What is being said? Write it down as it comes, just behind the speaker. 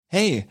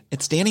Hey,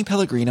 it's Danny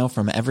Pellegrino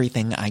from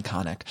Everything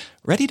Iconic.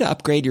 Ready to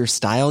upgrade your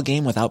style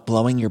game without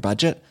blowing your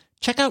budget?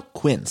 Check out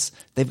Quince.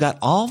 They've got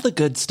all the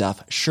good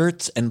stuff,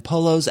 shirts and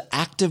polos,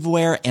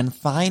 activewear, and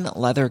fine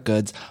leather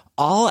goods,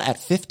 all at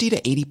 50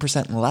 to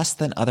 80% less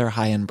than other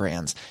high-end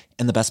brands.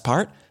 And the best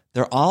part?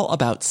 They're all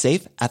about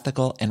safe,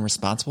 ethical, and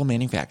responsible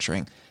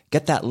manufacturing.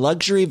 Get that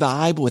luxury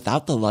vibe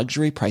without the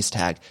luxury price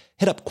tag.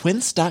 Hit up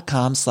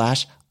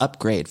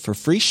quince.com/upgrade for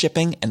free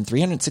shipping and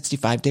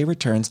 365-day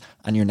returns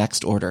on your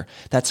next order.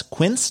 That's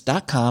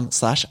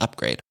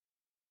quince.com/upgrade.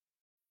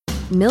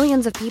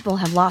 Millions of people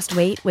have lost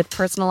weight with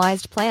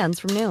personalized plans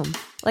from Noom.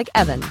 Like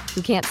Evan,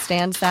 who can't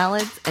stand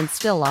salads and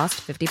still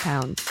lost 50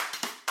 pounds.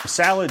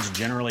 Salads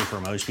generally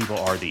for most people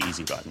are the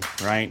easy button,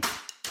 right?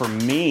 For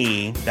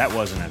me, that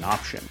wasn't an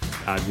option.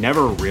 I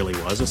never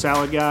really was a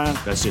salad guy.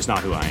 That's just not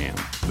who I am.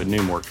 But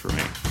Noom worked for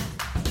me.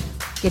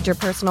 Get your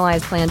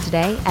personalized plan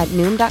today at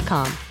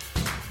Noom.com.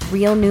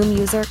 Real Noom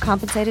user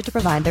compensated to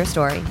provide their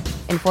story.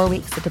 In 4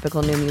 weeks, the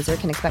typical Noom user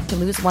can expect to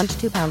lose 1 to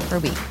 2 pounds per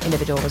week.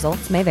 Individual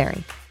results may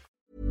vary.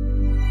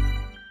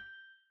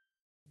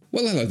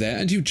 Well, hello there,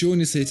 and you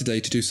join us here today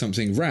to do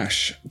something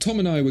rash. Tom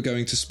and I were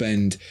going to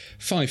spend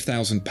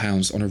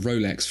 £5,000 on a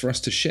Rolex for us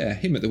to share,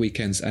 him at the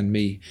weekends and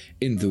me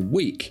in the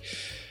week.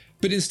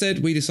 But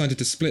instead, we decided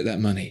to split that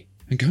money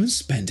and go and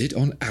spend it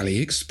on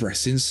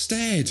AliExpress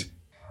instead.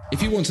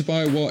 If you want to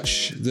buy a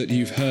watch that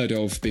you've heard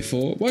of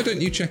before, why don't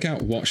you check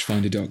out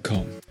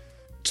watchfinder.com.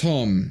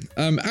 Tom,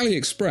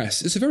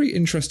 AliExpress is a very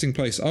interesting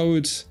place. I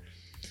would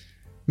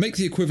make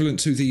the equivalent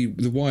to the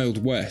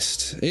Wild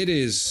West. It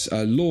is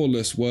a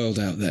lawless world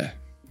out there.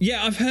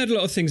 Yeah, I've heard a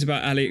lot of things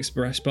about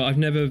AliExpress, but I've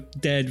never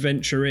dared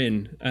venture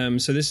in.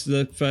 So this is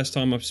the first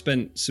time I've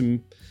spent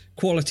some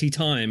quality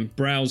time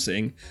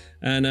browsing,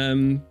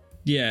 and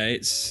yeah,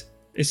 it's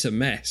a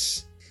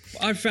mess.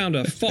 I found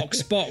a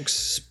Foxbox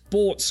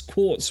Sports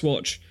Quartz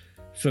watch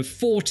for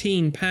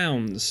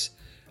 £14,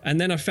 and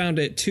then I found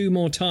it 2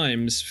 more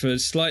times for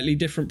slightly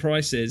different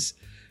prices.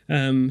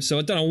 So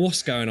I don't know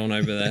what's going on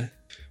over there.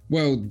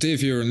 Well, dear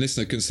viewer and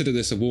listener, consider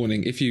this a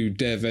warning. If you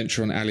dare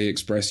venture on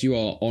AliExpress, you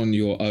are on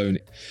your own.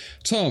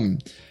 Tom,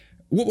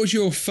 what was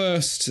your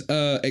first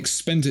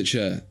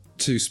expenditure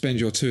to spend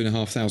your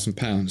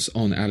 £2,500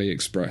 on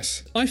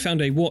AliExpress? I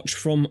found a watch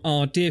from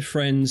our dear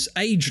friends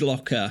Age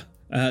Locker.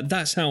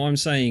 That's how I'm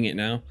saying it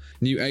now.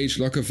 New Age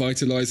Locker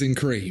Vitalising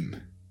Cream.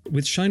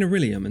 With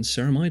China-Rillium and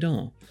Ceramide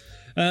R.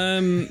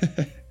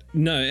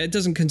 No, it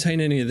doesnent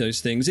contain any of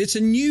those things. It's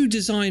a new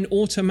design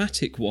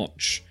automatic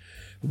watch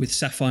with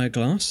sapphire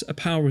glass, a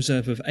power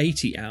reserve of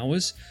 80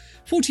 hours,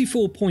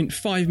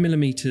 44.5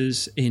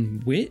 millimeters in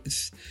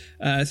width,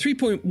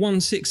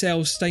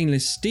 3.16L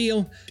stainless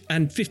steel,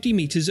 and 50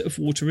 meters of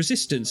water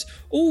resistance,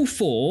 all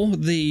for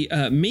the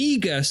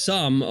meagre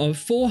sum of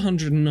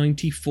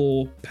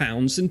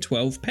 £494 and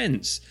 12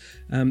 pence.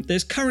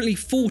 There's currently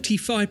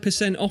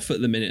 45% off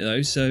at the minute,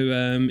 though,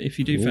 so if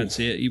you do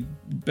fancy it, you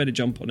better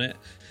jump on it.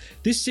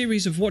 This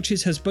series of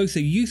watches has both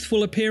a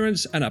youthful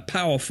appearance and a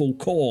powerful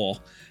core,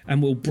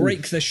 and will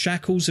break the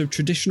shackles of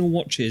traditional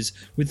watches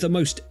with the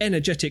most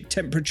energetic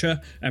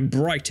temperature and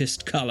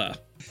brightest colour.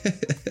 Do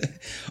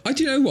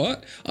you know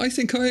what? I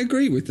think I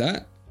agree with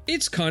that.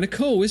 It's kind of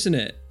cool, isn't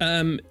it?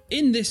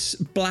 In this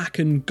black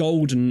and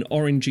golden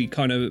orangey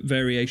kind of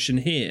variation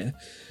here,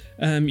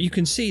 you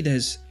can see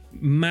there's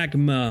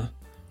magma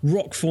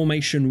rock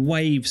formation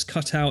waves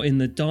cut out in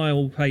the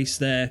dial pace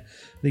there,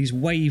 these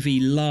wavy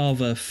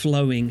lava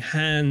flowing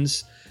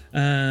hands,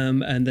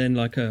 and then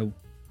like a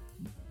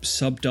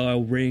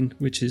subdial ring,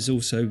 which is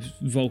also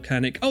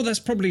volcanic. Oh, that's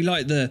probably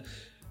like the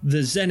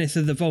zenith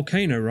of the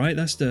volcano, right?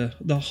 That's the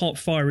hot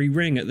fiery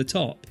ring at the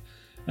top.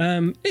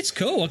 It's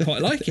cool. I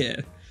quite like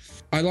it.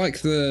 I like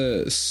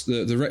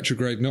the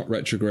retrograde, not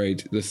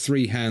retrograde, the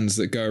 3 hands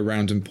that go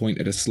around and point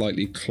at a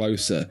slightly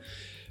closer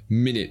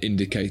minute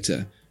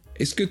indicator.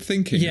 It's good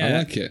thinking. Yeah. I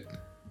like it.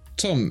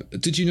 Tom,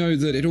 did you know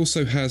that it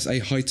also has a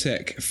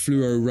high-tech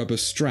fluoro rubber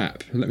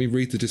strap? Let me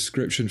read the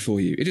description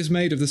for you. It is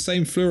made of the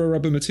same fluoro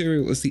rubber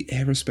material as the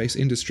aerospace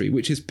industry,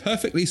 which is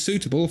perfectly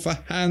suitable for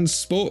hand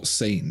sports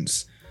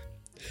scenes.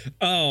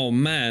 Oh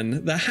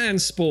man, the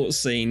hand sports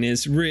scene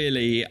is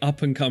really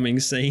up-and-coming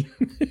scene.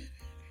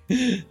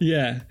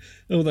 Yeah,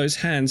 all those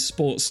hand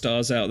sports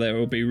stars out there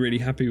will be really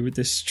happy with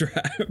this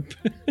strap.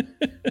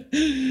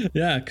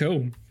 Yeah,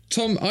 cool.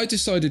 Tom, I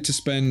decided to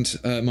spend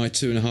my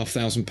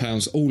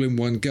 £2,500 all in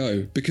one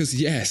go because,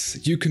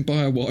 yes, you can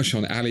buy a watch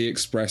on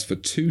AliExpress for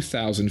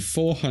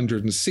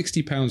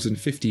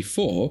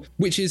 £2,460.54,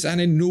 which is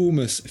an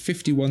enormous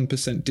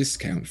 51%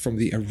 discount from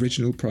the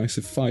original price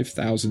of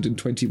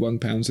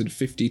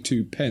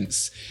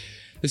 £5,021.52.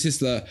 This is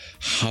the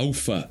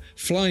Haufer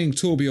Flying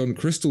Tourbillon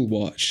Crystal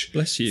Watch.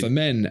 Bless you. For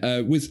men,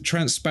 with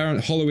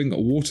transparent, hollowing,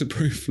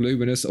 waterproof,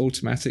 luminous,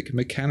 automatic,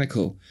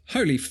 mechanical.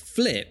 Holy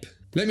flip.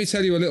 Let me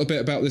tell you a little bit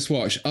about this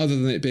watch, other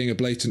than it being a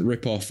blatant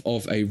rip-off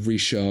of a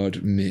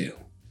Richard Mille.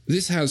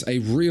 This has a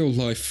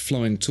real-life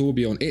flying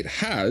tourbillon. It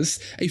has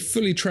a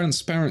fully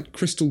transparent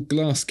crystal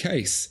glass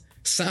case.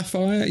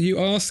 Sapphire, you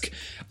ask?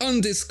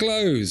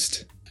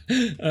 Undisclosed.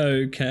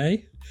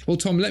 Okay. Well,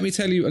 Tom, let me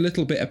tell you a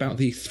little bit about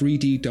the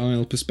 3D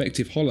dial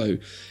perspective holo.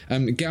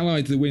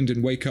 Gallide the wind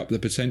and wake up the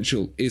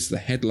potential is the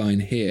headline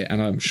here,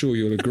 and I'm sure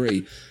you'll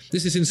agree.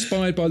 This is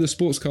inspired by the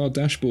sports car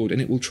dashboard,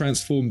 and it will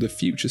transform the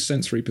future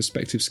sensory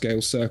perspective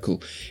scale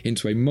circle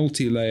into a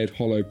multi-layered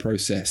holo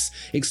process,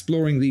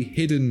 exploring the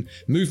hidden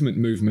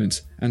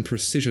movement and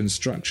precision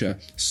structure.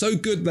 So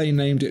good they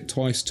named it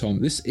twice,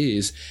 Tom. This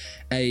is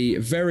a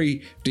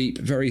very deep,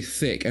 very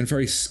thick and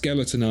very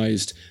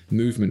skeletonized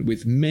movement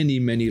with many,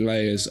 many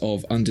layers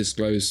of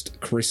undisclosed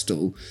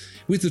crystal,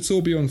 with the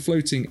tourbillon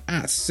floating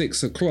at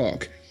 6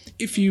 o'clock.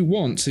 If you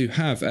want to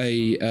have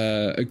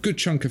a good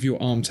chunk of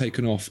your arm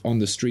taken off on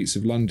the streets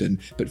of London,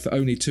 but for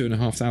only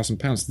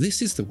 £2,500,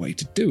 this is the way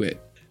to do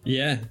it.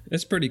 Yeah,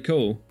 that's pretty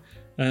cool.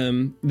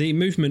 The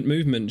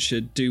movement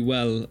should do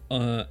well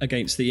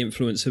against the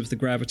influence of the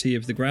gravity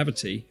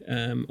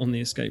on the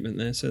escapement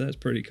there, so that's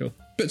pretty cool.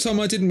 But Tom,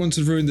 I didn't want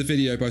to ruin the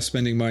video by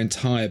spending my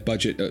entire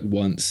budget at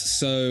once,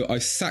 so I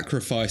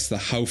sacrificed the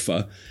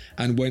Haufer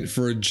and went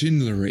for a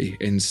Ginlery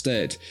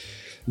instead.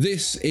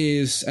 This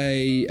is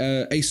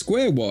a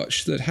square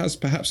watch that has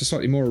perhaps a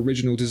slightly more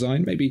original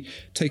design, maybe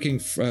taking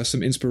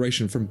some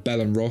inspiration from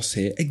Bell & Ross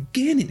here.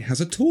 Again, it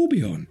has a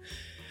tourbillon.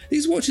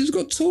 These watches have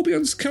got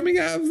tourbillons coming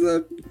out of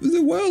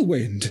the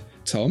whirlwind,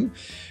 Tom.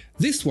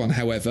 This one,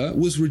 however,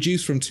 was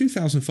reduced from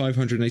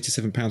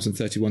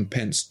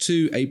 £2,587.31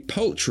 to a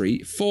paltry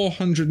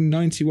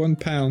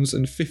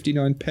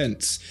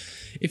 £491.59.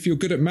 If you're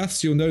good at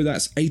maths, you'll know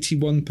that's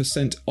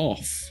 81%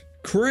 off.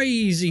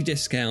 Crazy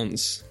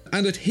discounts.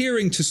 And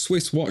adhering to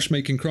Swiss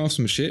watchmaking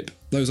craftsmanship,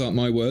 those aren't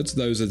my words,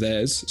 those are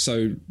theirs,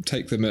 so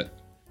take them at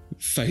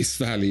face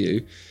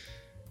value.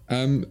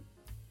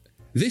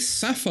 This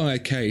sapphire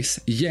case,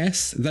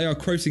 yes, they are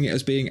quoting it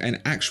as being an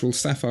actual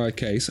sapphire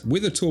case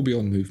with a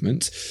tourbillon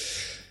movement.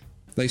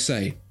 They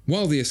say,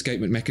 while the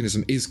escapement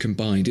mechanism is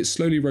combined, it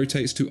slowly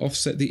rotates to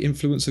offset the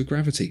influence of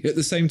gravity. At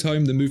the same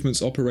time, the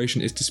movement's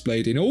operation is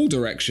displayed in all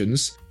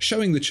directions,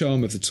 showing the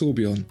charm of the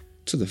tourbillon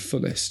to the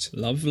fullest.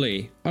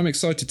 Lovely. I'm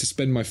excited to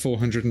spend my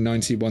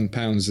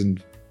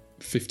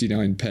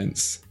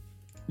 £491.59.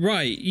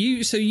 Right,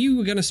 you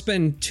were going to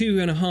spend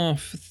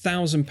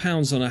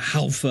 £2,500 on a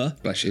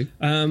Haufer. Bless you.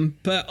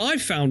 But I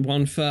found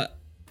one for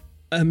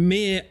a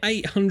mere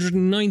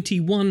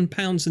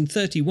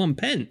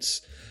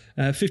 £891.31,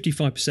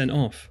 55%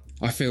 off.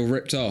 I feel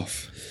ripped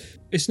off.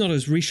 It's not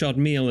as Richard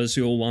Mille as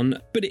your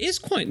one, but it is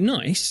quite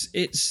nice.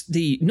 It's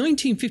the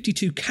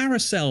 1952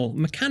 Carousel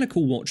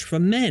mechanical watch for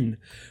men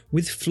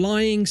with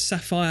flying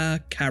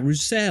sapphire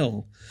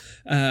carousel.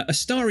 A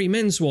starry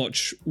men's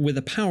watch with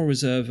a power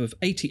reserve of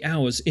 80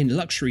 hours in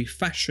luxury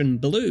fashion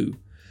blue.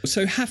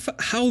 So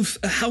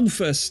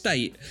Haufer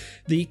state,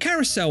 the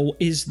Carousel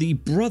is the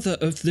brother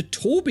of the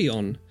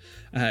tourbillon.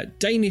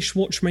 Danish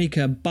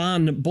watchmaker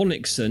Barn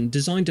Bonnickson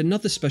designed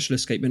another special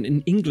escapement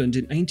in England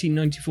in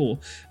 1894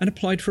 and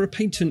applied for a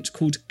patent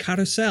called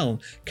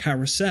Carousel.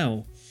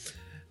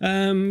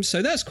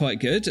 So that's quite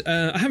good.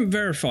 I haven't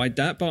verified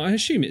that, but I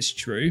assume it's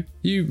true.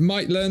 You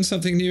might learn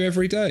something new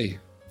every day.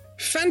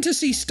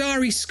 Fantasy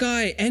Starry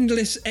Sky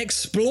Endless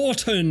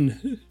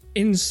Exploration.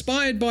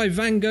 Inspired by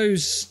Van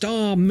Gogh's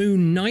Star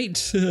Moon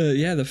Night.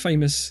 The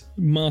famous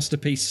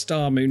masterpiece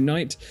Star Moon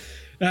Night.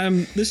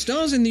 The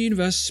stars in the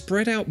universe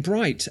spread out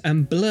bright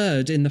and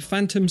blurred in the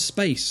phantom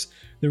space.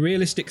 The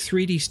realistic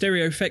 3D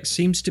stereo effect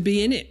seems to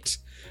be in it.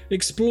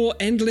 Explore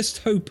endless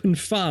hope and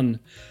fun.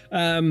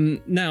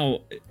 Now,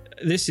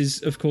 this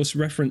is, of course,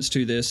 reference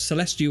to the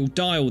celestial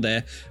dial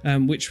there,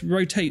 which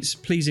rotates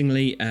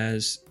pleasingly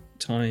as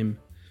time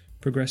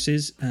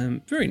progresses.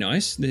 Very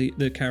nice.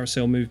 The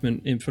carousel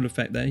movement in full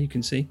effect there, you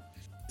can see.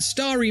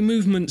 Starry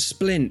movement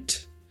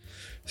splint.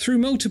 Through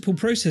multiple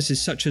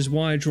processes such as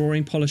wire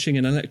drawing, polishing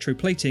and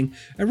electroplating,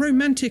 a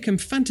romantic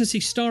and fantasy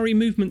starry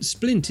movement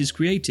splint is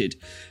created.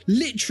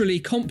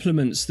 Literally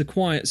complements the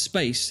quiet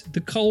space,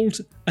 the cold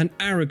and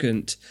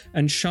arrogant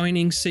and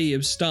shining sea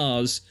of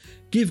stars.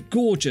 Give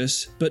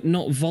gorgeous but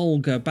not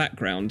vulgar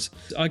background.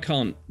 I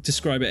can't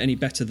describe it any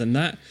better than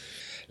that.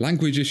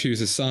 Language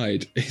issues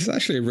aside, it's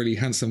actually a really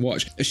handsome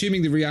watch.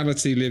 Assuming the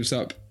reality lives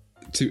up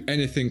to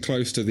anything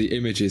close to the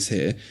images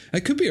here,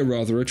 it could be a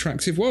rather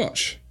attractive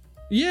watch.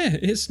 Yeah,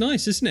 it's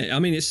nice, isn't it? I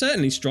mean, it's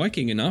certainly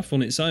striking enough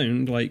on its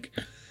own. Like,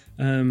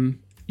 worth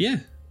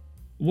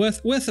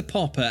a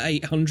pop at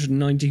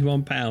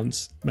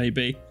 £891,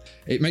 maybe.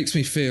 It makes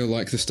me feel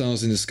like the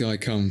stars in the sky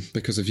come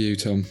because of you,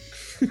 Tom.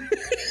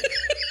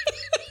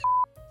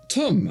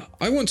 Tom,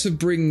 I want to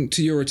bring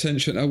to your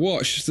attention a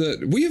watch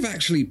that we have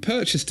actually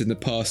purchased in the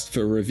past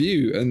for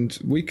review, and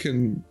we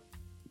can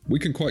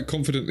quite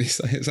confidently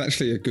say it's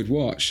actually a good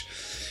watch.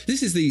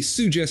 This is the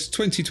Suggest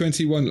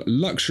 2021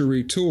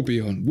 Luxury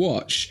Tourbillon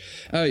watch.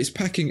 It's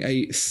packing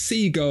a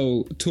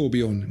seagull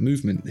tourbillon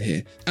movement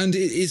here. And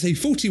it is a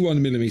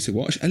 41mm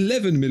watch,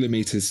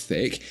 11mm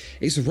thick.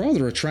 It's a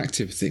rather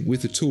attractive thing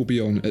with the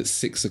tourbillon at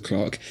 6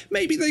 o'clock.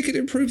 Maybe they could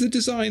improve the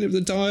design of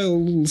the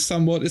dial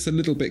somewhat. It's a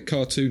little bit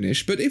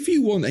cartoonish. But if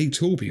you want a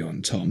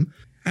tourbillon, Tom,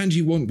 and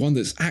you want one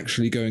that's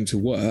actually going to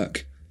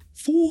work,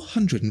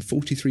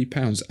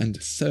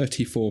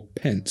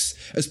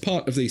 £443.34 as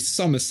part of the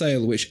summer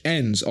sale, which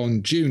ends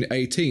on June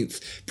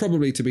 18th,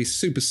 probably to be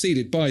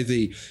superseded by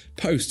the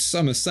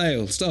post-summer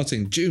sale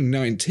starting June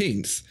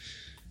 19th.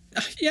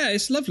 Yeah,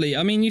 it's lovely.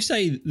 I mean, you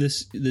say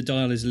the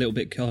dial is a little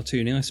bit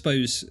cartoony. I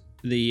suppose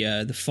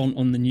the font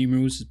on the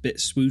numerals is a bit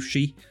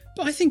swooshy,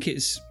 but I think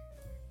it's,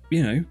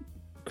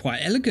 quite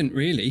elegant,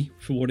 really,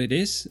 for what it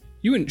is.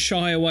 You wouldn't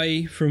shy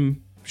away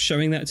from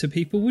showing that to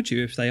people, would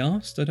you, if they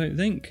asked? I don't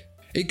think.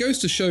 It goes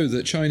to show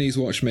that Chinese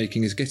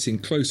watchmaking is getting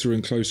closer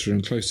and closer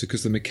and closer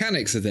because the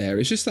mechanics are there.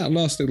 It's just that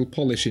last little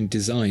polish in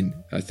design,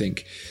 I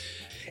think.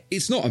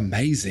 It's not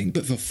amazing,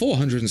 but for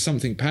 £400 and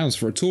something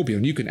for a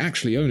tourbillon, you can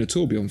actually own a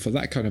tourbillon for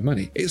that kind of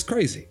money. It's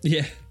crazy.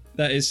 Yeah,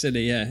 that is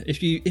silly, yeah.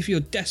 If you're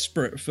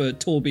desperate for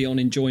tourbillon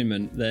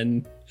enjoyment,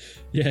 then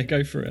yeah,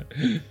 go for it.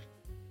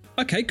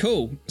 Okay,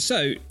 cool.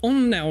 So,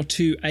 on now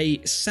to a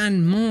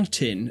San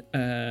Martin.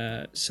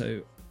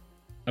 So,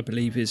 I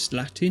believe is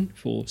Latin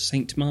for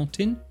Saint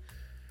Martin,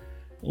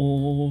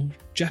 or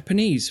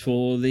Japanese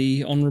for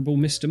the Honourable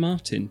Mr.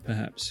 Martin,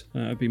 perhaps.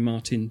 That would be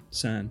Martin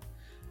San.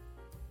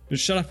 But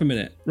shut up a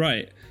minute.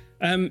 Right.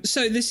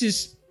 So, this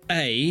is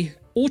a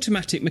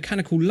automatic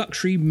mechanical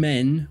luxury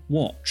men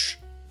watch.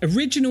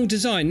 Original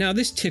design. Now,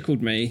 this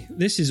tickled me.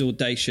 This is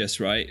audacious,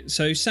 right?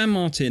 So, San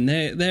Martin,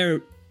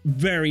 they're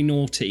very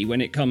naughty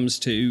when it comes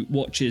to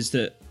watches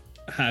that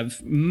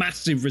have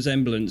massive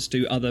resemblance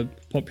to other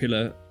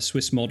popular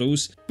Swiss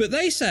models. But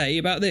they say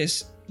about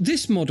this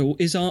model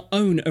is our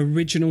own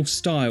original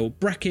style,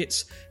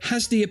 brackets,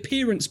 has the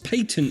appearance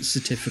patent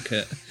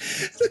certificate.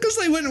 Because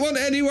they wouldn't want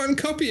anyone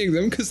copying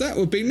them, because that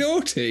would be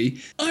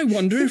naughty. I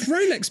wonder if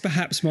Rolex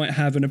perhaps might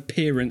have an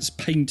appearance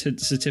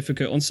patent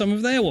certificate on some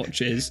of their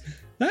watches.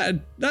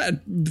 That'd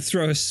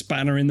throw a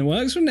spanner in the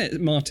works, wouldn't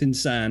it, Martin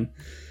San?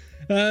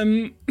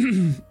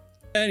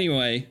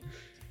 Anyway,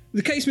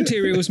 the case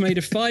material was made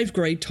of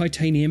 5-grade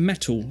titanium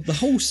metal, the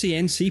whole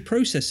CNC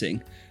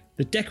processing,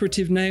 the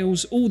decorative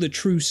nails, all the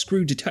true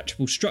screw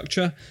detachable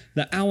structure.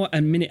 The hour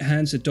and minute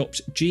hands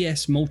adopt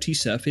GS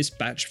multi-surface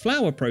batch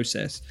flower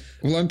process.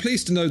 Well, I'm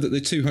pleased to know that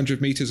the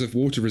 200 metres of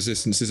water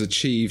resistance is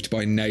achieved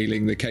by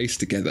nailing the case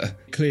together.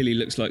 Clearly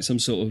looks like some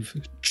sort of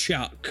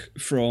chuck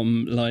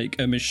from like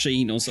a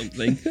machine or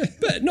something,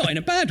 but not in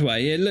a bad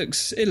way. It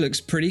looks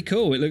pretty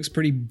cool. It looks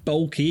pretty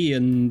bulky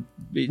and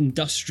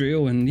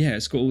industrial, and yeah,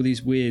 it's got all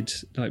these weird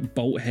like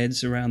bolt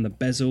heads around the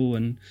bezel,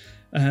 and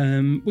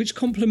which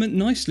complement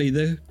nicely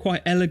the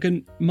quite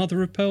elegant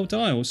mother of pearl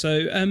dial.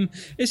 So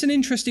it's an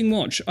interesting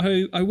watch.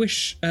 I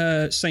wish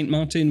St.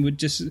 Martin would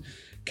just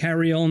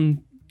carry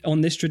on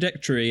this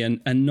trajectory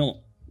and not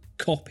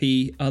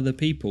copy other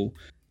people.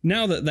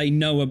 Now that they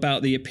know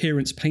about the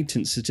appearance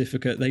patent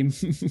certificate, they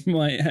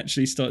might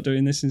actually start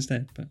doing this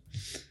instead. But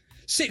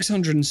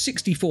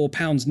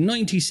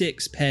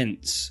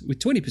 £664.96 with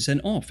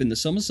 20% off in the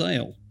summer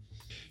sale.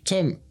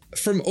 Tom,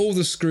 from all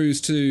the screws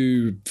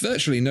to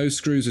virtually no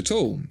screws at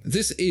all,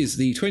 this is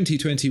the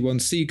 2021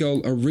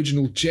 Seagull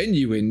Original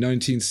Genuine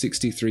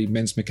 1963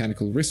 Men's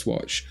Mechanical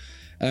Wristwatch.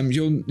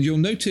 You'll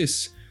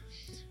notice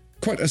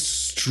quite a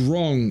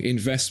strong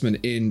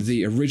investment in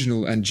the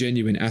original and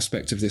genuine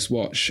aspect of this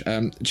watch.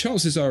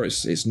 Chances are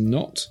it's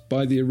not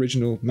by the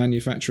original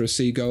manufacturer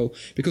Seagull,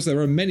 because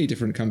there are many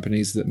different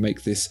companies that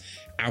make this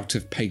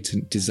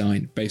out-of-patent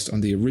design based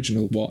on the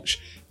original watch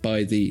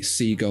by the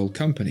Seagull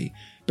company.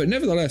 But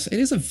nevertheless, it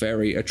is a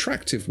very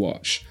attractive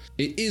watch.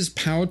 It is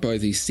powered by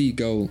the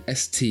Seagull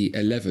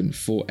ST11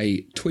 for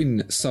a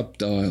twin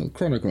sub-dial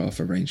chronograph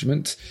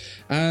arrangement,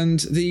 and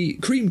the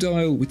cream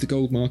dial with the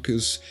gold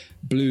markers,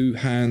 blue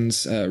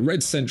hands,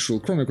 red central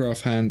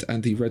chronograph hand,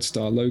 and the Red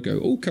Star logo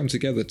all come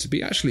together to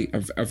be actually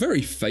a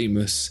very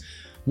famous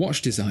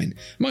watch design.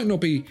 Might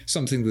not be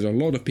something that a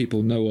lot of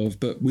people know of,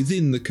 but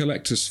within the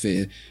collector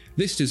sphere,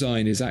 this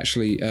design is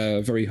actually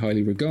very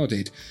highly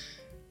regarded.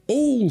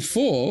 All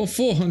for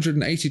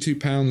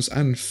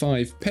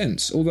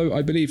 £482.05, although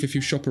I believe if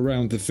you shop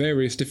around, the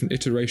various different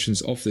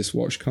iterations of this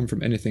watch come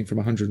from anything from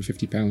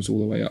 £150 all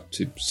the way up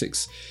to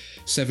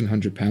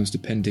 £600-700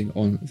 depending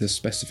on the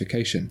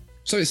specification.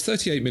 So it's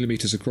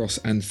 38mm across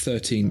and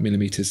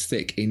 13mm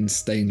thick in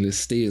stainless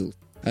steel.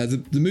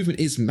 The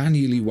movement is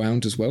manually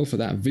wound as well for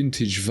that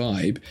vintage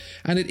vibe,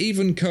 and it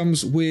even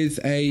comes with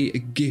a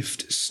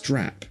gift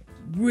strap.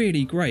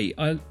 Really great.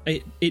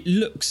 It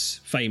looks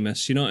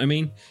famous, you know what I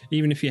mean?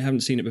 Even if you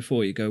haven't seen it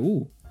before, you go,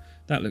 "Ooh,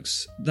 that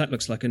looks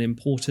like an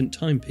important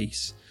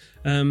timepiece."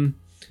 Yeah,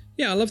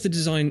 I love the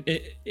design.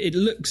 It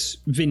looks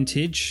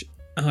vintage.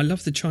 I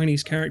love the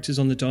Chinese characters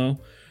on the dial.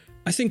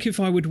 I think if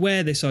I would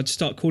wear this, I'd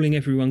start calling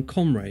everyone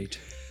comrade.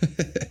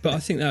 But I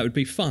think that would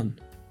be fun.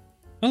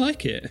 I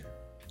like it.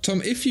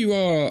 Tom, if you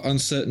are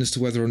uncertain as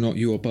to whether or not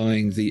you are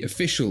buying the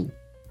official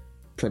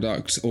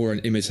product or an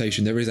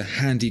imitation, there is a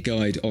handy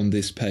guide on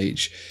this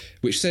page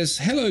which says,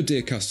 "Hello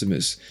dear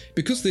customers,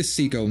 because this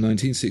Seagull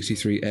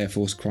 1963 Air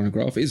Force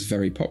chronograph is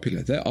very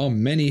popular, there are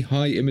many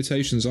high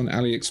imitations on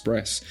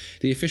AliExpress.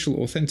 The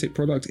official authentic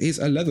product is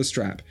a leather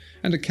strap,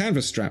 and a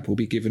canvas strap will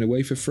be given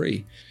away for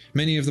free.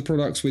 Many of the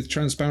products with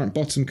transparent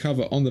bottom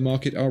cover on the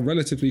market are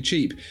relatively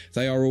cheap.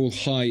 They are all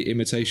high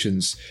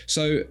imitations."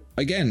 So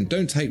again,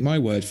 don't take my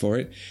word for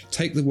it,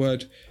 take the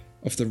word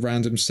of the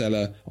random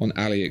seller on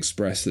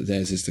AliExpress that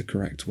theirs is the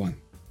correct one.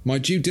 My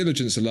due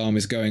diligence alarm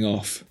is going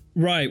off.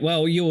 Right,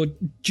 well, your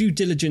due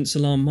diligence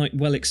alarm might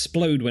well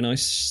explode when I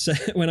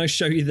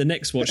show you the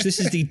next watch. This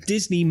is the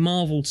Disney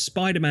Marvel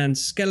Spider-Man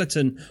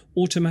Skeleton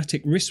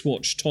Automatic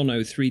Wristwatch Tonneau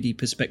 3D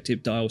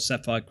Perspective Dial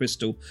Sapphire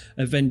Crystal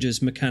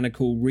Avengers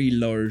Mechanical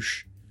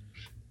Reloge.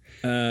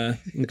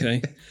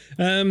 Okay.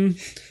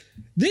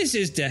 This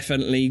is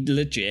definitely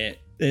legit.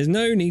 There's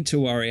no need to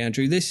worry,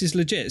 Andrew. This is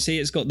legit. See,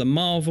 it's got the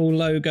Marvel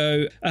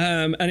logo,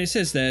 and it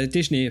says there,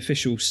 Disney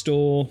official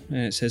store,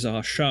 and it says,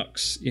 "Ah,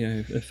 shucks," you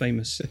know, the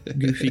famous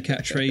goofy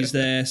catchphrase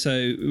there.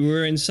 So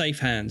we're in safe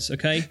hands,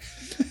 okay?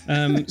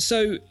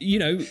 So, you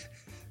know,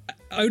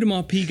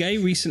 Audemars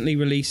Piguet recently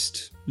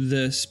released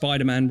the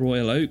Spider-Man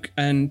Royal Oak,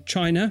 and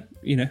China,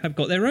 you know, have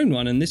got their own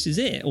one, and this is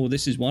it, or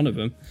this is one of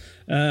them.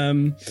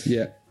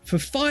 Yeah. For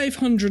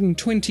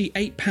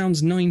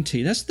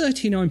 £528.90, that's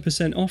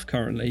 39% off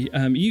currently.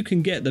 You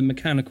can get the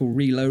mechanical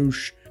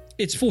reloge.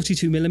 It's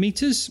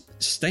 42mm,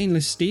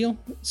 stainless steel,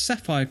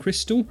 sapphire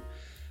crystal.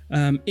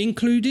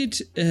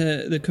 Included,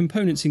 the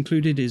components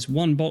included is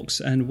one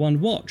box and one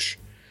watch.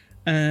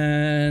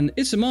 And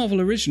it's a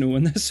Marvel original,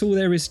 and that's all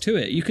there is to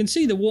it. You can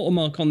see the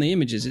watermark on the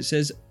images. It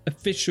says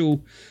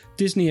official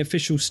Disney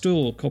official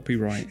store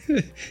copyright.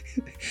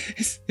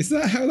 Is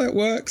that how that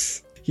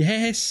works?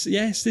 Yes,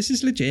 this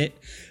is legit.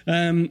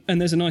 And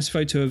there's a nice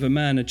photo of a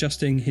man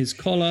adjusting his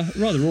collar,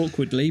 rather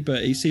awkwardly,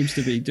 but he seems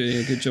to be doing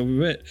a good job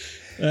of it.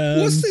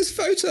 What's this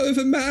photo of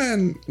a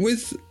man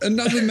with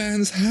another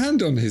man's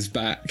hand on his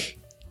back?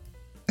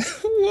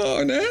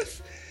 What on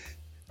earth?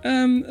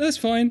 That's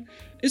fine.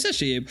 It's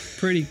actually a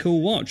pretty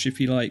cool watch if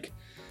you like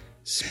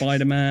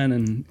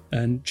Spider-Man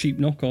and cheap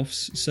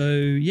knockoffs. So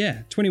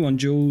yeah, 21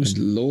 jewels.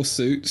 And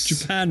lawsuits.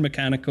 Japan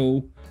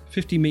mechanical.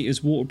 50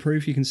 metres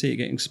waterproof, you can see it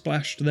getting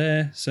splashed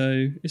there,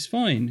 so it's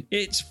fine.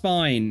 It's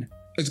fine.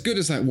 As good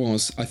as that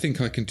was, I think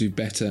I can do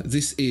better.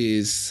 This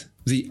is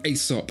the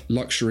Aesop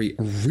Luxury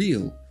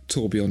Real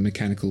Tourbillon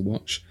mechanical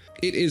watch.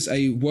 It is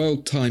a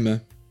world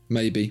timer,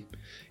 maybe.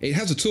 It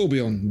has a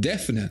tourbillon,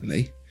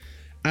 definitely.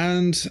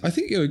 And I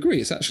think you'll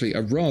agree it's actually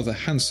a rather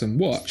handsome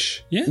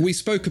watch. Yeah. We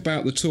spoke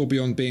about the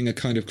tourbillon being a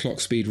kind of clock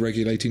speed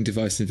regulating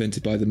device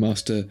invented by the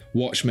master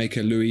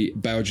watchmaker Louis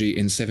Bougie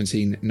in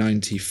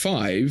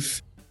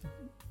 1795.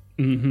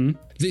 Mm-hmm.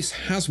 This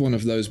has one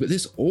of those, but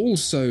this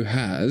also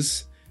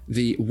has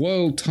the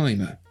world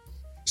timer.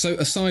 So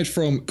aside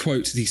from,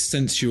 quote, the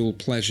sensual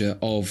pleasure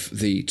of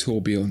the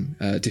tourbillon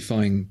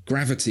defying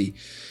gravity,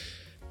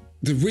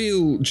 the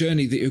real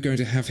journey that you're going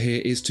to have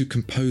here is to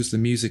compose the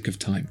music of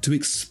time, to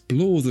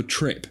explore the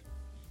trip,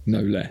 no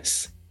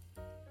less.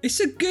 It's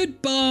a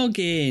good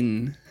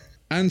bargain.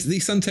 And the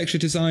sun texture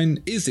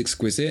design is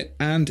exquisite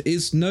and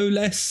is no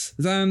less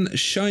than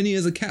shiny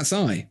as a cat's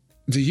eye.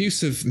 The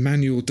use of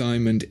manual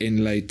diamond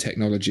inlaid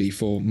technology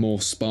for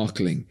more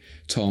sparkling,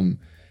 Tom,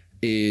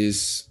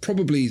 is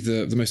probably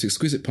the most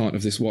exquisite part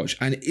of this watch,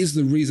 and is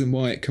the reason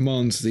why it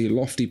commands the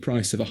lofty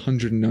price of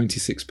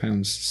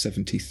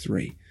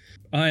 £196.73.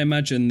 I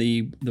imagine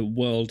the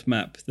world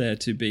map there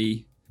to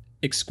be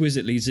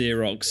exquisitely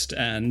Xeroxed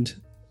and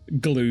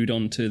glued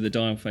onto the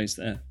dial face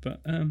there.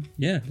 But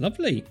yeah,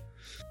 lovely.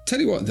 Tell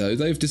you what, though,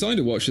 they've designed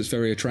a watch that's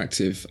very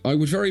attractive. I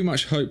would very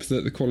much hope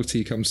that the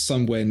quality comes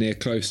somewhere near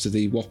close to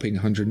the whopping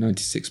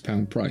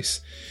 £196 price,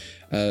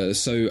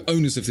 so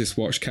owners of this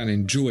watch can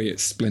enjoy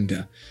its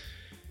splendour.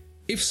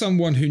 If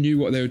someone who knew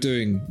what they were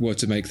doing were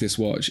to make this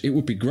watch, it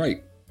would be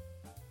great.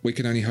 We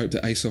can only hope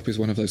that Aesop is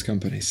one of those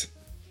companies.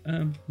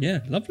 Yeah,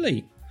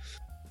 lovely.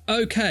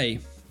 Okay,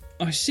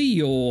 I see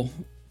your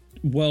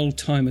world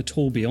timer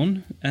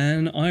tourbillon,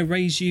 and I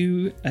raise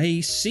you a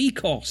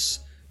Seacos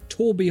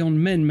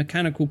tourbillon men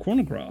mechanical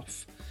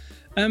chronograph.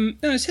 Now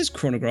it says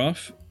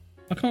chronograph.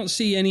 I can't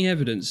see any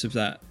evidence of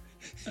that.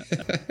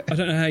 I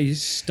don't know how you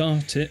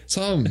start it.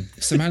 Tom,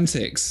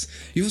 semantics.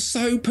 You're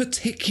so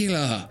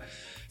particular.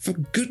 For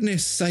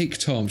goodness sake,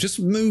 Tom, just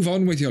move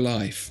on with your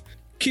life.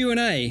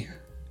 Q&A.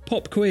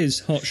 Pop quiz,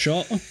 hot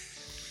shot.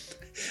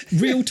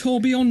 Real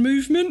tourbillon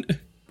movement?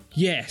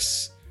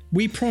 Yes.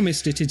 We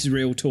promised it is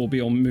real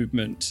tourbillon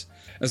movement.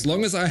 As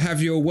long as I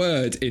have your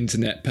word,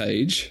 internet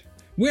page.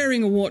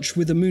 Wearing a watch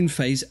with a moon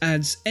phase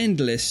adds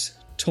endless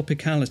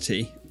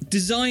topicality.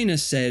 Designer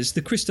says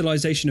the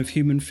crystallization of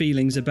human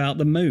feelings about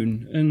the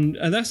moon.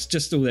 And that's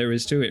just all there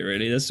is to it,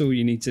 really. That's all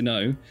you need to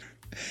know.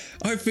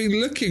 I've been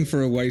looking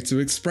for a way to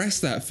express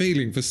that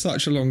feeling for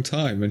such a long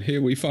time, and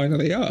here we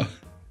finally are.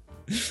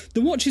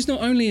 The watch is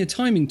not only a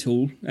timing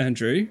tool,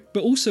 Andrew,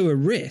 but also a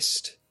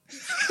wrist.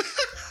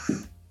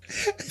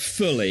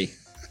 Fully.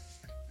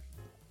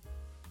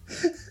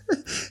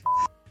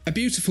 A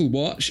beautiful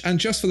watch, and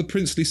just for the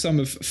princely sum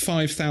of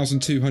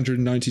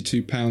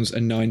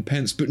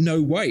 £5,292.09. But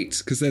no, wait,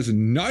 because there's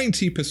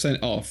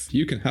 90% off.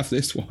 You can have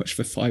this watch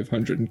for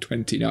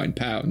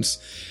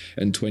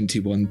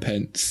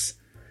 £529.21.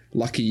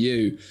 Lucky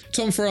you.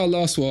 Tom, for our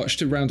last watch,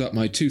 to round up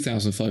my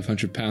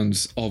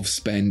 £2,500 of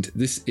spend,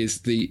 this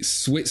is the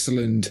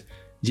Switzerland.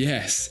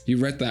 Yes, you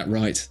read that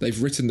right.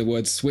 They've written the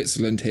word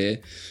Switzerland here.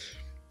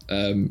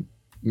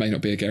 May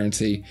not be a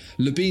guarantee.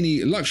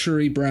 Lubini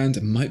luxury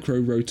brand micro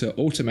rotor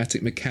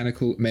automatic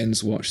mechanical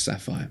men's watch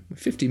sapphire.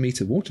 50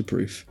 metre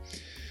waterproof.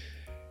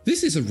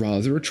 This is a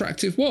rather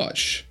attractive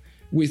watch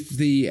with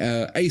the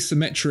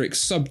asymmetric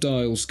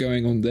subdials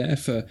going on there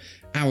for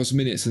hours,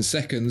 minutes and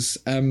seconds.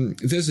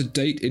 There's a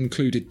date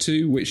included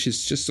too, which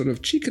is just sort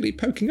of cheekily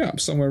poking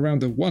up somewhere around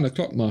the 1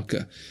 o'clock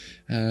marker,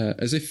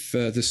 as if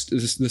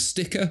the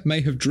sticker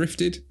may have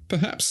drifted,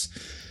 perhaps.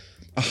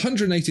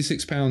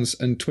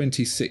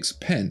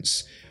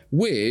 £186.26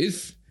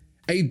 with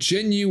a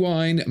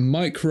genuine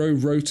micro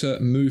rotor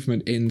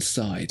movement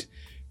inside.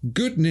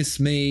 Goodness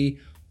me,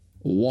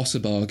 what a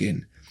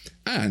bargain.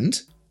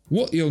 And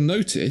what you'll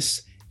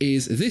notice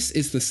is this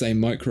is the same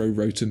micro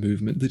rotor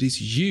movement that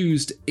is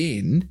used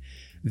in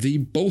the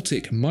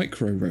Baltic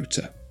micro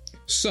rotor.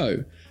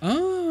 So,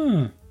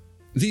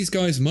 these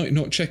guys might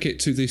not check it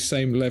to the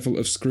same level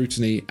of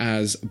scrutiny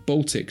as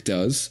Baltic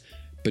does,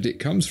 but it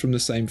comes from the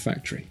same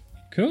factory.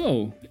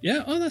 Cool.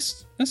 Yeah. Oh,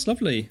 that's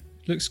lovely.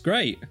 Looks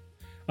great.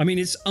 I mean,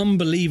 it's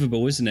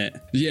unbelievable, isn't it?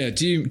 Yeah.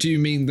 Do you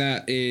mean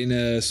that in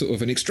a sort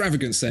of an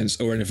extravagant sense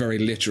or in a very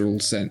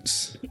literal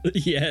sense?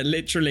 Yeah,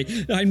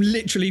 literally. I'm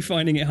literally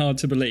finding it hard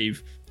to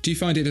believe. Do you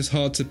find it as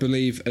hard to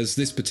believe as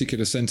this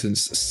particular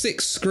sentence?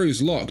 6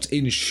 screws locked,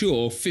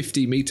 ensure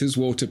 50 metres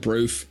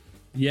waterproof.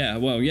 Yeah,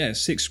 well, yeah,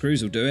 6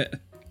 screws will do it.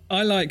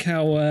 I like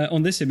how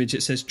on this image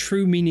it says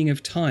true meaning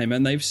of time,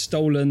 and they've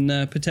stolen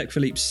Patek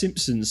Philippe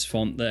Simpson's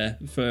font there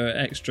for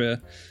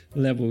extra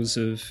levels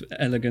of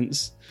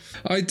elegance.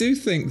 I do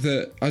think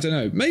that, I don't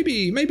know,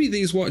 maybe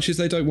these watches,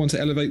 they don't want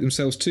to elevate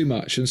themselves too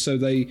much, and so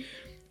they,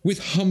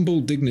 with humble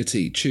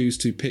dignity, choose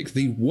to pick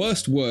the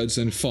worst words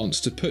and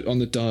fonts to put on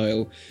the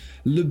dial.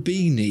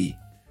 Lubini.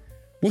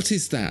 What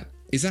is that?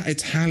 Is that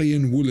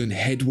Italian woolen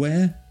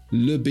headwear?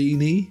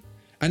 Lubini?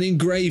 And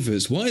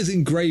engravers. Why is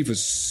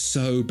engravers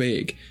so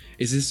big?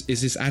 Is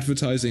this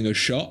advertising a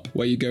shop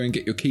where you go and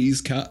get your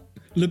keys cut?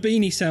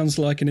 Lubini sounds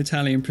like an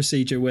Italian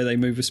procedure where they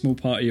move a small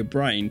part of your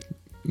brain.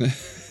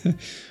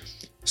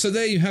 So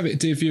there you have it,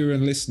 dear viewer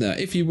and listener.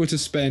 If you were to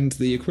spend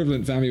the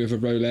equivalent value of a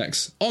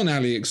Rolex on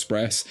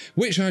AliExpress,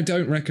 which I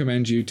don't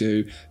recommend you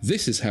do,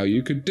 this is how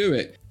you could do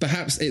it.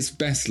 Perhaps it's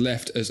best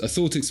left as a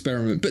thought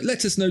experiment, but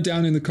let us know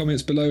down in the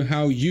comments below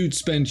how you'd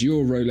spend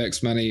your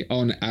Rolex money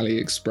on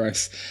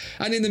AliExpress.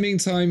 And in the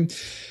meantime,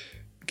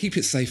 keep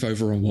it safe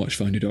over on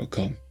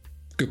watchfinder.com.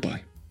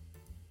 Goodbye.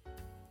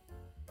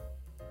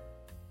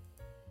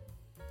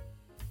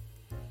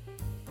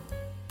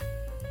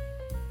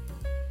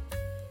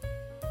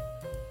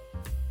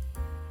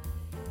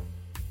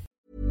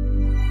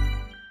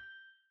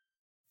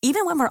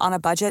 Even when we're on a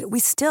budget, we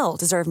still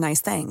deserve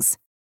nice things.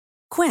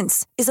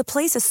 Quince is a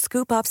place to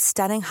scoop up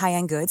stunning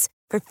high-end goods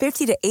for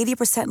 50 to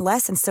 80%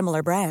 less than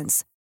similar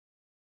brands.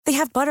 They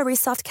have buttery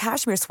soft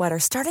cashmere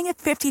sweaters starting at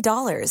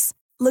 $50,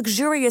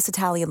 luxurious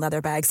Italian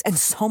leather bags, and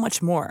so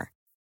much more.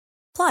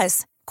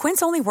 Plus,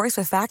 Quince only works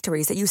with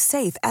factories that use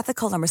safe,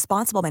 ethical, and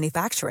responsible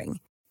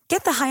manufacturing.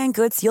 Get the high-end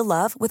goods you'll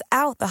love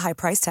without the high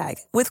price tag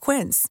with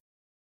Quince.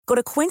 Go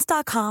to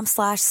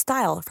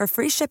quince.com/style for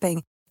free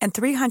shipping and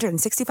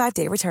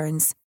 365-day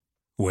returns.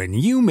 When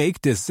you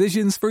make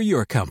decisions for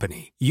your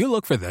company, you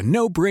look for the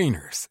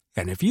no-brainers.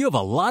 And if you have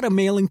a lot of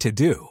mailing to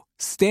do,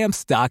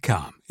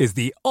 Stamps.com is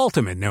the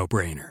ultimate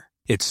no-brainer.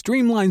 It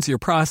streamlines your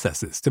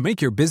processes to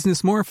make your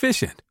business more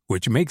efficient,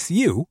 which makes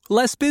you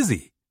less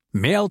busy.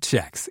 Mail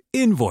checks,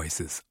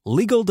 invoices,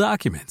 legal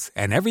documents,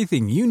 and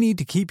everything you need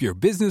to keep your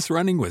business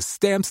running with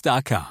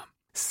Stamps.com.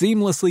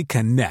 Seamlessly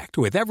connect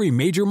with every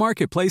major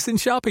marketplace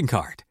and shopping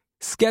cart.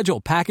 Schedule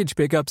package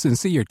pickups and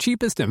see your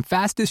cheapest and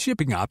fastest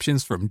shipping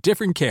options from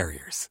different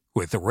carriers,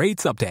 with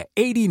rates up to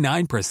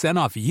 89%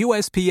 off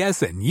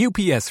USPS and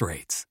UPS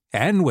rates.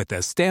 And with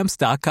the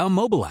Stamps.com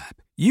mobile app,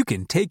 you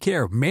can take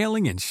care of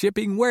mailing and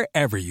shipping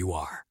wherever you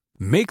are.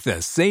 Make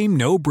the same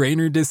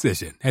no-brainer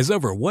decision as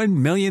over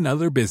 1 million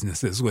other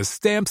businesses with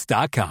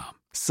Stamps.com.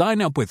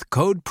 Sign up with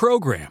code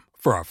PROGRAM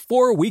for a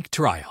 4-week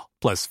trial,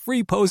 plus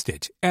free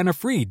postage and a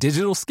free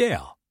digital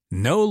scale.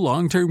 No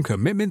long-term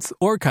commitments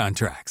or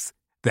contracts.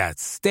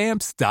 That's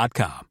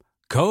Stamps.com.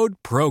 Code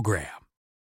PROGRAM.